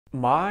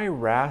My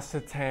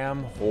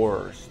Racetam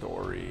horror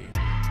story.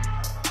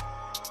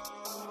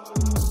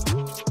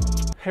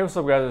 Hey, what's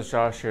up guys, it's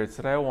Josh here.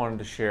 Today I wanted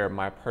to share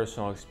my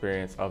personal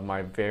experience of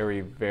my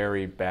very,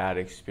 very bad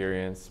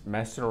experience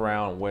messing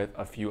around with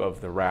a few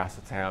of the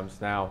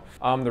Racetams. Now,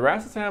 the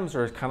Racetams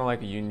are kind of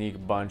like a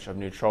unique bunch of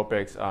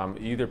nootropics.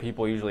 Either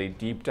people usually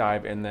deep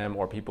dive in them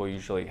or people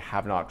usually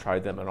have not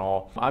tried them at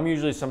all. I'm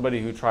usually somebody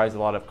who tries a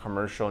lot of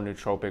commercial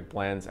nootropic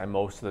blends, and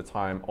most of the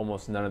time,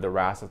 almost none of the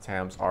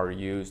Racetams are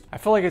used. I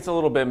feel like it's a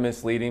little bit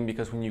misleading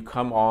because when you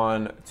come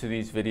on to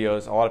these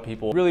videos, a lot of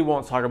people really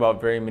won't talk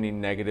about very many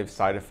negative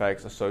side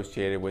effects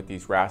associated with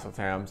these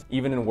Racetams.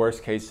 Even in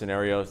worst case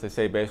scenarios, they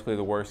say basically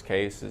the worst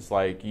case is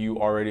like you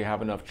already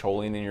have enough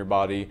choline in your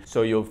body,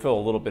 so you'll feel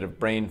a little bit of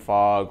brain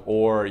fog,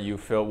 or you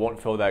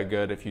won't feel that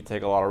good if you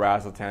take a lot of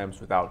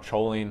Racetams without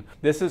choline.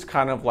 This is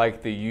kind of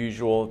like the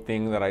usual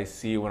thing that I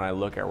see when I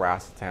look at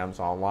Racetams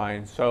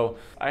online. So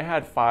I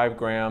had 5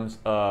 grams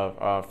of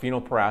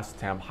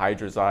Phenylpiracetam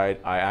hydrazide.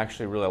 I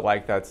actually really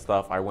like that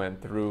stuff. I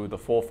went through the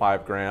full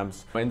 5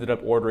 grams. I ended up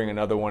ordering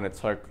another one. It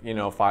took,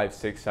 5,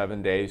 6,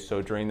 7 days.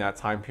 So during that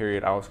time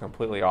period, I was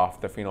completely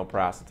off the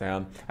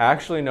Phenylpiracetam. I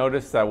actually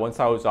noticed that once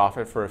I was off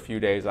it for a few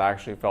days, I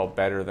actually felt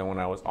better than when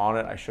I was on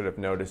it. I should have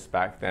noticed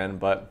back then,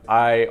 but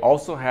I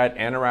also had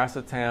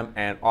Aniracetam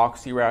and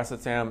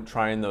Oxiracetam,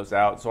 trying those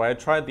out. So I had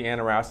tried the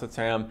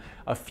Aniracetam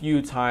a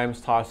few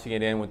times, tossing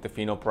it in with the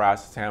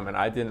Phenylpiracetam, and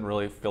I didn't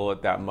really feel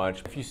it that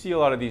much. If you see a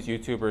lot of these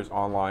YouTubers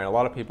online, a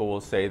lot of people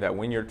will say that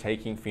when you're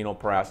taking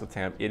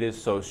Phenylpiracetam, it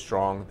is so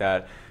strong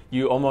that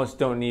you almost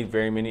don't need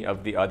very many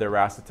of the other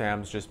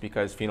Racetams, just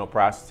because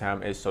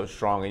Phenylpiracetam is so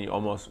strong and you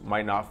almost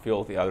might not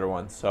feel the other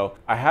ones. So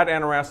I had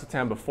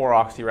Aniracetam before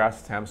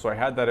Oxiracetam, so I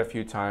had that a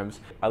few times.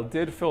 I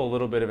did feel a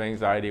little bit of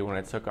anxiety when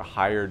I took a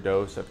higher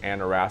dose of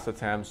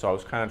Aniracetam, so I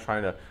was kind of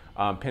trying to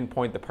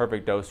pinpoint the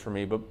perfect dose for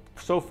me, but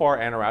so far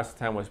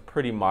Aniracetam was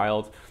pretty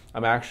mild. I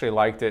actually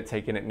liked it,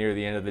 taking it near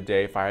the end of the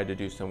day if I had to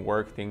do some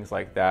work, things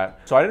like that.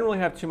 So I didn't really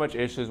have too much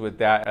issues with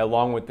that,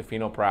 along with the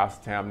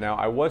Phenylpiracetam. Now,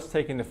 I was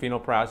taking the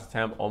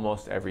Phenylpiracetam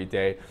almost every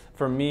day.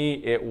 For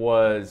me,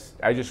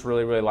 I just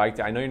really, really liked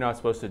it. I know you're not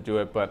supposed to do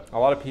it, but a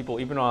lot of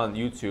people, even on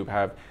YouTube,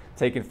 have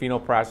taken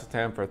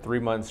Phenylpiracetam for 3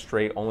 months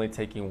straight, only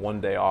taking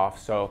 1 day off.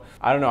 So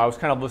I don't know, I was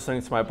kind of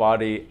listening to my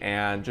body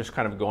and just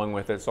kind of going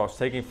with it. So I was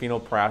taking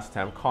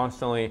Phenylpiracetam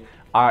constantly.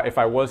 If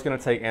I was going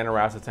to take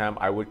Aniracetam,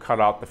 I would cut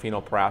out the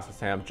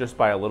Phenylpiracetam just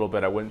by a little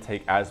bit. I wouldn't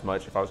take as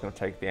much if I was going to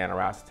take the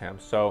Aniracetam.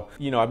 So,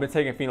 I've been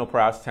taking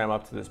Phenylpiracetam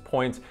up to this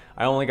point.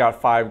 I only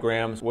got 5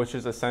 grams, which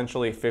is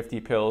essentially 50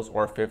 pills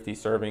or 50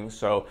 servings.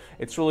 So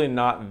it's really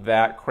not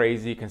that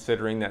crazy,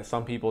 considering that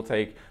some people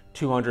take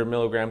 200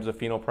 milligrams of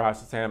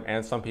Phenylpiracetam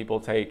and some people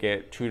take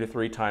it 2 to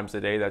 3 times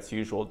a day. That's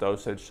usual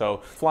dosage. So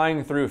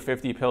flying through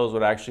 50 pills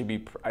would actually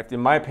be,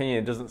 in my opinion,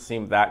 it doesn't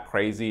seem that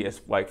crazy.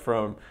 It's like,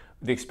 from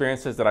the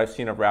experiences that I've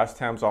seen of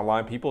Racetams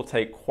online, people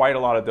take quite a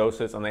lot of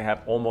doses and they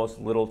have almost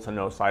little to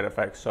no side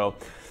effects. So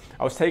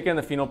I was taking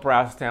the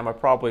Phenylpiracetam. I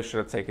probably should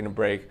have taken a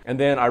break. And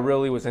then I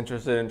really was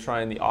interested in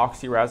trying the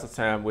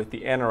Oxiracetam with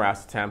the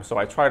Aniracetam. So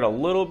I tried a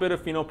little bit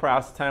of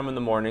Phenylpiracetam in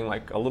the morning,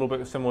 like a little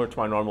bit similar to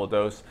my normal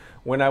dose.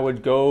 When I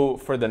would go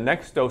for the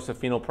next dose of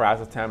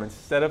Phenylpiracetam,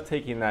 instead of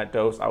taking that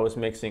dose, I was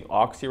mixing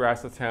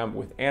Oxiracetam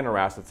with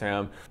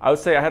Aniracetam. I would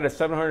say I had a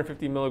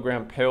 750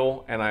 milligram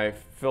pill and I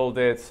filled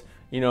it,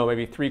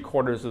 maybe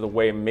 3/4 of the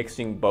way,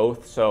 mixing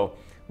both. So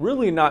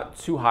really not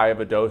too high of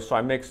a dose. So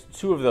I mixed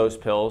 2 of those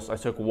pills. I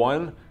took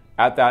one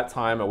at that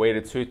time. I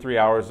waited 2-3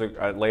 hours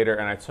later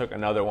and I took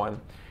another one.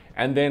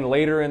 And then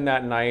later in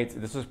that night,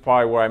 this is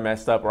probably where I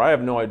messed up, or I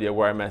have no idea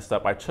where I messed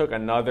up. I took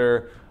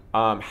another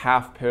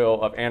half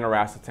pill of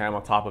Aniracetam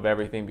on top of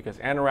everything, because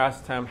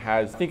Aniracetam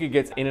I think it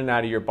gets in and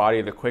out of your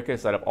body the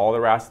quickest out of all the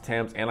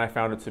Racetams, and I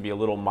found it to be a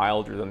little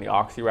milder than the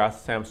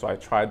Oxiracetam, so I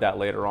tried that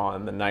later on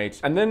in the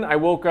night. And then I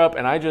woke up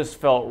and I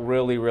just felt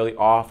really, really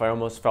off. I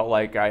almost felt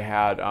like I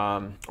had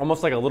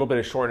almost like a little bit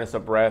of shortness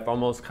of breath,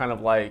 almost kind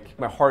of like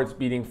my heart's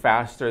beating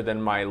faster than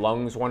my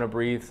lungs want to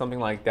breathe, something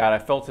like that. I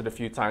felt it a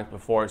few times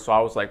before, so I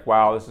was like,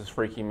 wow, this is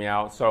freaking me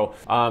out. So,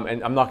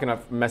 and I'm not gonna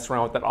mess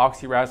around with that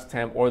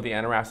Oxiracetam or the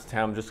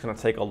Aniracetam. Just going to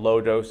take a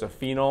low dose of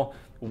phenol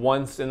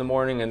once in the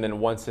morning and then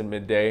once in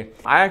midday.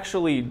 I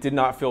actually did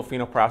not feel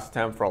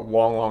Phenylpiracetam for a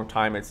long, long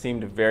time. It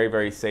seemed very,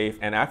 very safe.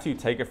 And after you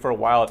take it for a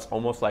while, it's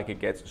almost like it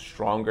gets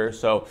stronger.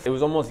 So it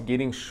was almost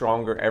getting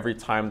stronger every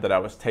time that I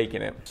was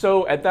taking it.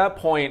 So at that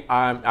point,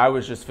 I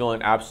was just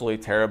feeling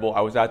absolutely terrible.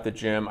 I was at the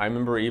gym. I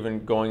remember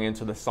even going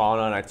into the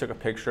sauna and I took a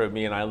picture of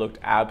me and I looked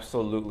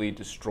absolutely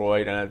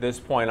destroyed. And at this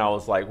point, I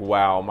was like,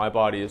 wow, my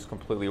body is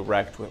completely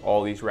wrecked with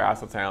all these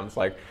Racetams.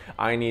 Like,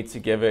 I need to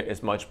give it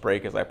as much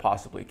break as I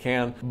possibly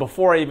can.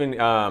 Before I even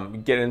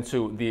get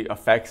into the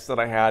effects that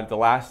I had, the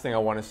last thing I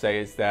want to say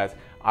is that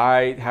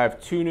I have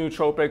 2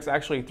 nootropics,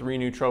 actually 3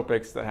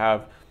 nootropics that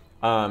have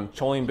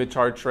choline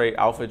bitartrate,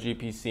 alpha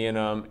GPC in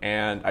them,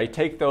 and I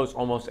take those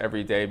almost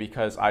every day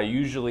because I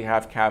usually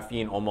have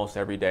caffeine almost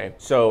every day.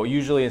 So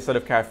usually instead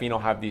of caffeine, I'll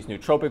have these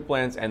nootropic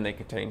blends, and they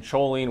contain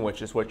choline,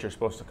 which is what you're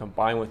supposed to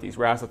combine with these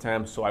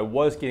racetams. So I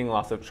was getting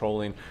lots of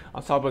choline.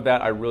 On top of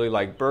that, I really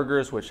like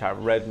burgers, which have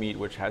red meat,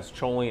 which has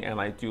choline, and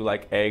I do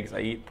like eggs. I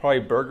eat probably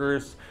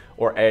burgers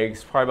or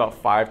eggs probably about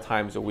 5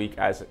 times a week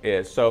as it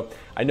is. So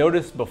I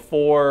noticed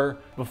before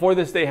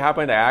this day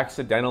happened, I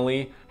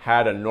accidentally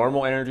had a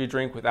normal energy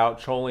drink without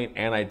choline,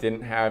 and I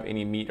didn't have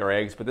any meat or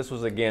eggs. But this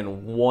was,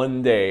 again,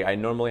 one day. I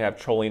normally have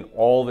choline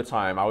all the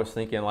time. I was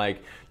thinking,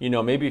 like, you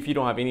know, maybe if you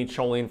don't have any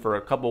choline for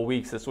a couple of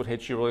weeks, this would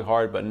hit you really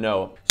hard, but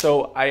no.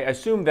 So I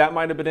assumed that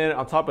might have been it.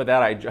 On top of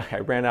that, I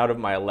ran out of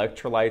my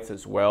electrolytes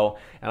as well.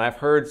 And I've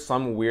heard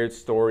some weird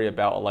story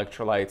about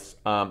electrolytes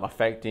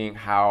affecting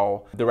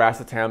how the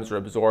racetams are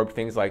absorbed,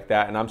 things like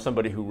that. And I'm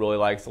somebody who really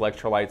likes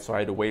electrolytes, so I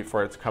had to wait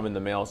for it to come in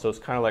the mail. So it's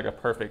kind of like a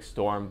perfect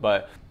storm.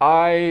 But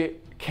I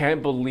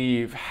can't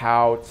believe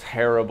how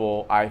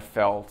terrible I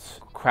felt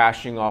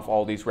crashing off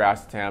all these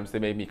racetams. They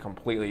made me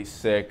completely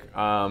sick.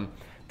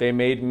 They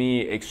made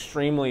me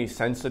extremely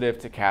sensitive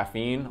to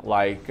caffeine.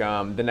 Like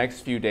the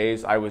next few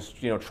days, I was,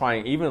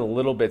 trying even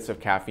little bits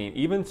of caffeine.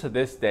 Even to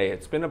this day,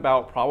 it's been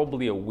about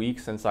probably a week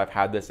since I've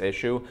had this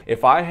issue.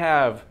 If I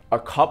have a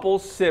couple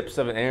sips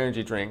of an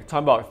energy drink,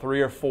 talking about 3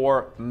 or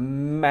 4,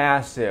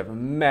 massive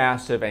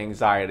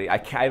anxiety.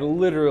 I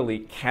literally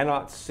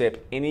cannot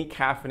sip any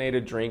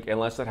caffeinated drink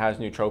unless it has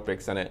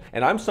nootropics in it.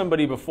 And I'm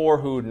somebody before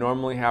who would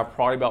normally have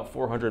probably about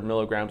 400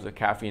 milligrams of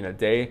caffeine a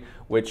day,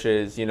 which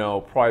is,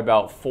 probably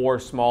about 4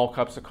 small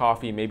cups of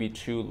coffee, maybe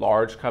 2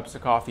 large cups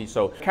of coffee.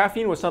 So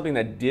caffeine was something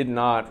that did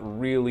not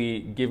really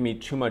give me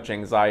too much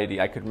anxiety.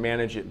 I could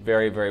manage it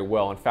very, very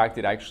well. In fact,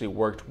 it actually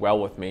worked well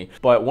with me.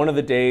 But one of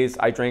the days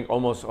I drank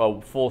almost a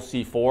full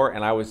C4,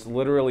 and I was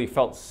literally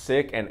felt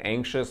sick and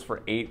anxious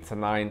for 8 to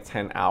 9,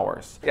 10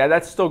 hours. Yeah,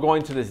 that's still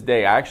going to this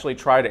day. I actually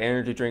tried an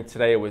energy drink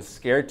today. I was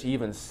scared to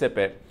even sip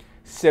it.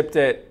 Sipped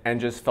it and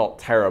just felt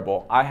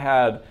terrible. I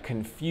had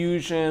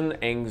confusion,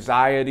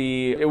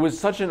 anxiety. It was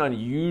such an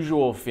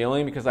unusual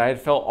feeling because I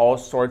had felt all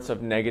sorts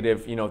of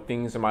negative,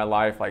 things in my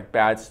life, like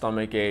bad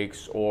stomach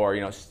aches,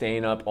 or,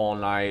 staying up all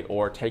night,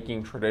 or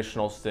taking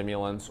traditional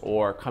stimulants,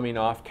 or coming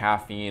off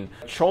caffeine.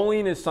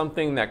 Choline is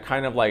something that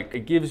kind of like,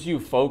 it gives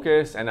you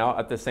focus and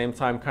at the same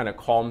time kind of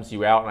calms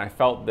you out. And I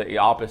felt the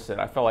opposite.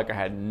 I felt like I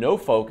had no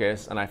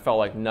focus, and I felt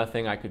like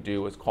nothing I could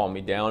do was calm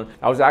me down.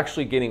 I was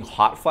actually getting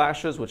hot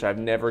flashes, which I've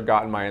never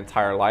gotten my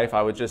entire life.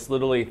 I would just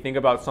literally think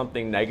about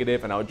something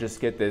negative, and I would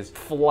just get this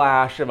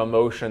flash of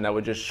emotion that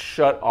would just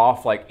shut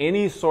off, like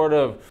any sort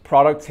of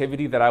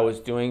productivity that I was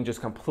doing,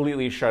 just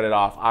completely shut it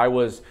off. I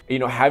was,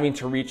 having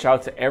to reach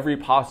out to every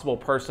possible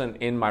person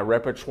in my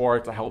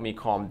repertoire to help me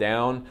calm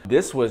down.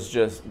 This was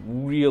just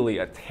really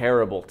a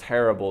terrible,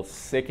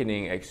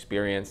 sickening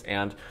experience.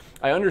 And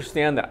I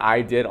understand that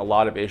I did a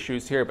lot of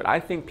issues here, but I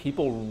think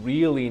people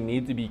really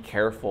need to be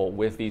careful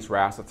with these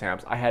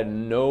racetams. I had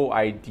no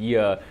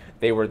idea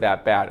they were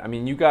that bad. I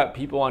mean, you got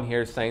people on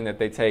here saying that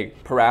they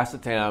take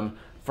piracetam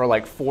for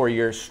like 4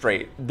 years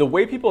straight. The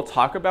way people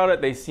talk about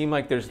it, they seem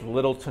like there's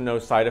little to no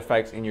side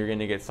effects, and you're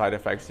gonna get side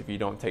effects if you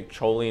don't take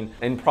choline.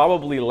 In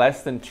probably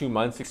less than 2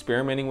 months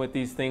experimenting with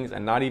these things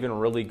and not even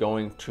really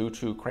going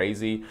too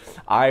crazy,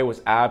 I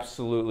was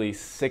absolutely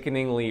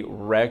sickeningly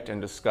wrecked and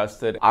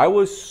disgusted. I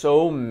was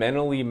so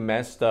mentally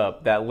messed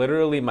up that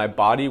literally my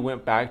body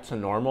went back to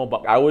normal,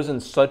 but I was in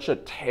such a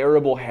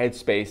terrible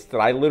headspace that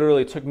I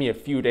literally took me a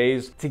few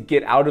days to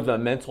get out of the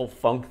mental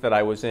funk that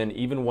I was in,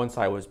 even once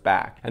I was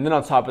back. And then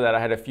on top of that, I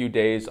had a few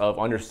days of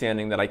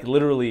understanding that I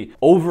literally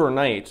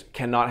overnight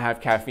cannot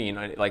have caffeine.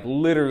 I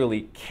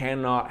literally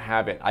cannot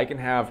have it. I can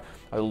have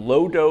a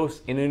low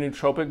dose in a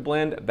nootropic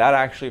blend. That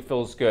actually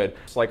feels good.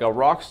 It's like a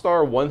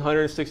Rockstar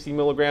 160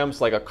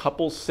 milligrams, like a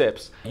couple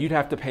sips. You'd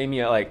have to pay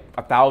me like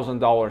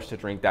 $1,000 to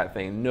drink that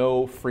thing.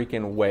 No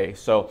freaking way.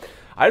 So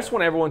I just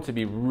want everyone to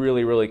be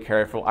really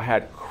careful. I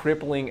had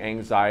crippling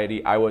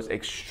anxiety. I was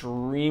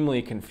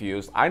extremely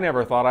confused. I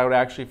never thought I would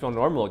actually feel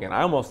normal again.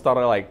 I almost thought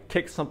I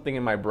kicked something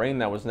in my brain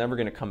that was never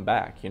gonna come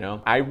back,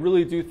 I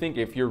really do think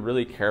if you're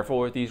really careful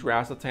with these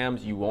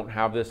racetams, you won't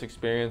have this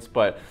experience,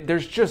 but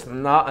there's just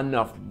not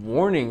enough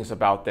warnings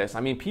about this. I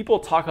mean, people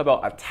talk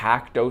about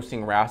attack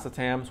dosing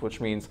racetams,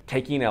 which means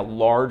taking a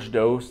large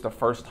dose the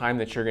first time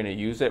that you're gonna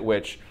use it,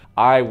 which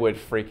I would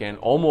freaking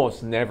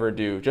almost never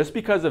do. Just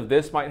because of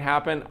this might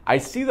happen. I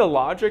see the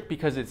logic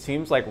because it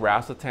seems like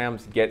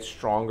racetams get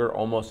stronger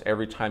almost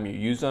every time you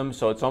use them.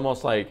 So it's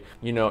almost like,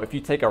 if you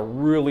take a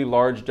really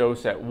large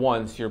dose at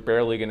once, you're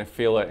barely gonna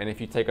feel it. And if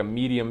you take a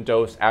medium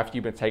dose after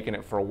you've been taking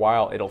it for a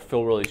while, it'll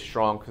feel really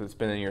strong because it's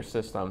been in your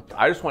system.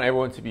 I just want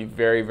everyone to be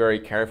very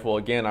careful.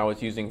 Again, I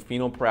was using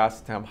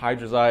phenylpiracetam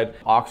hydrazide,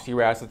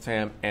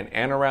 oxiracetam, and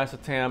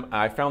aniracetam.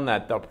 I found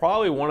that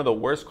probably one of the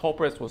worst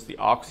culprits was the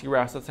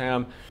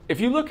oxiracetam. If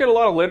you look at a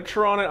lot of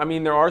literature on it, I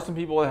mean, there are some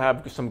people that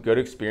have some good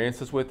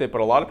experiences with it, it,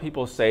 but a lot of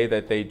people say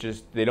that they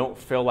don't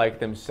feel like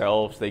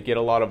themselves. They get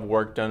a lot of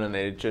work done and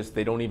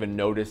they don't even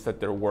notice that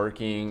they're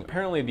working.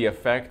 Apparently the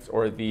effect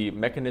or the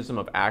mechanism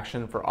of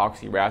action for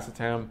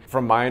oxiracetam,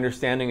 from my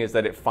understanding, is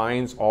that it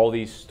finds all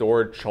these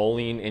stored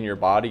choline in your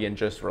body and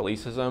just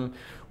releases them,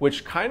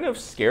 which kind of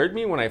scared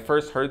me when I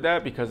first heard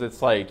that, because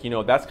it's like, you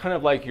know, that's kind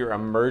of like your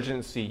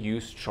emergency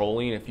use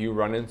choline if you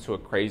run into a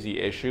crazy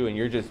issue and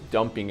you're just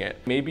dumping it.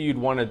 Maybe you'd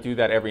want to do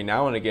that every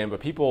now and again,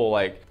 but people,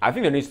 like, I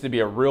think there needs to be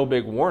a real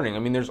big warning. I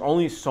mean, there's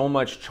only so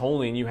much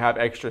choline you have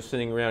extra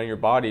sitting around in your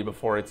body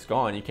before it's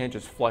gone. You can't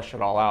just flush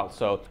it all out.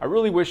 So I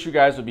really wish you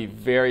guys would be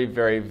very,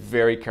 very,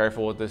 very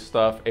careful with this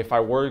stuff. If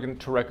I were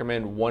to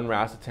recommend one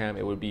racetam,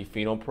 it would be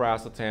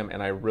phenylpiracetam,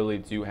 and I really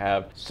do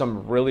have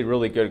some really,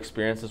 really good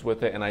experiences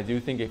with it, and I do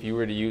think if you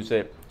were to use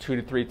it 2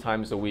 to 3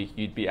 times a week,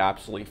 you'd be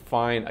absolutely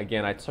fine.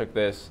 Again, I took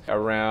this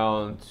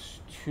around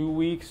 2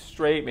 weeks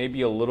straight,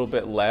 maybe a little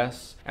bit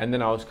less, and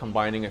then I was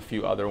combining a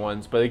few other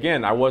ones. But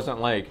again, I wasn't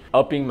like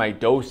upping my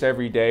dose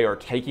every day or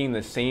taking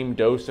the same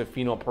dose of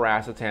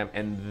phenylpiracetam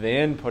and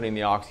then putting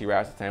the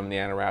oxiracetam and the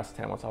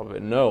aniracetam on top of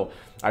it. No,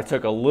 I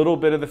took a little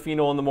bit of the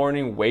phenol in the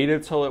morning,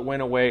 waited till it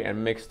went away,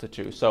 and mixed the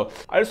two. So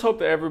I just hope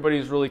that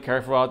everybody's really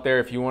careful out there.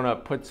 If you want to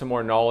put some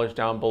more knowledge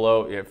down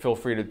below, yeah, feel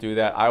free to do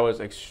that. I was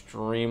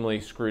extremely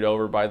screwed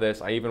over by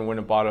this. I even went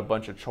and bought a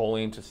bunch of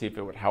choline to see if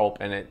it would help,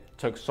 and it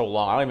took so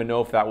long. I don't even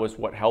know if that was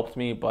what helped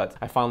me, but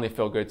I finally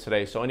feel good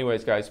today. So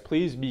anyways, guys,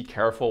 please be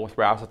careful with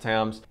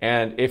racetams.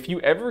 And if you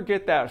ever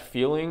get that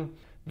feeling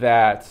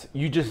that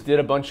you just did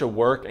a bunch of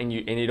work and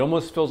it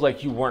almost feels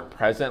like you weren't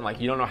present,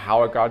 like you don't know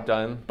how it got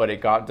done, but it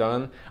got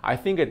done, I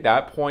think at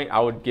that point I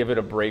would give it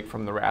a break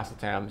from the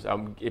racetams.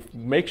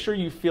 Make sure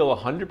you feel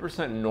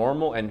 100%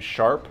 normal and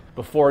sharp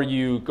before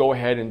you go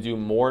ahead and do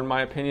more, in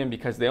my opinion,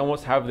 because they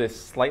almost have this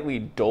slightly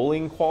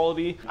dulling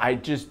quality. I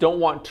just don't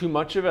want too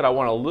much of it. I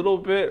want a little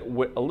bit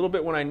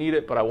when I need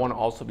it, but I want to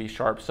also be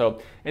sharp. So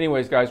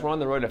anyways, guys, we're on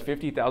the road to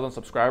 50,000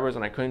 subscribers,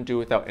 and I couldn't do it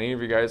without any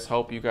of you guys'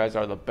 help. You guys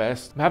are the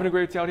best. I'm having a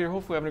great day out here.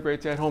 Hopefully having a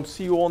great day at home.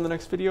 See you all in the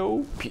next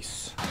video.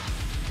 Peace.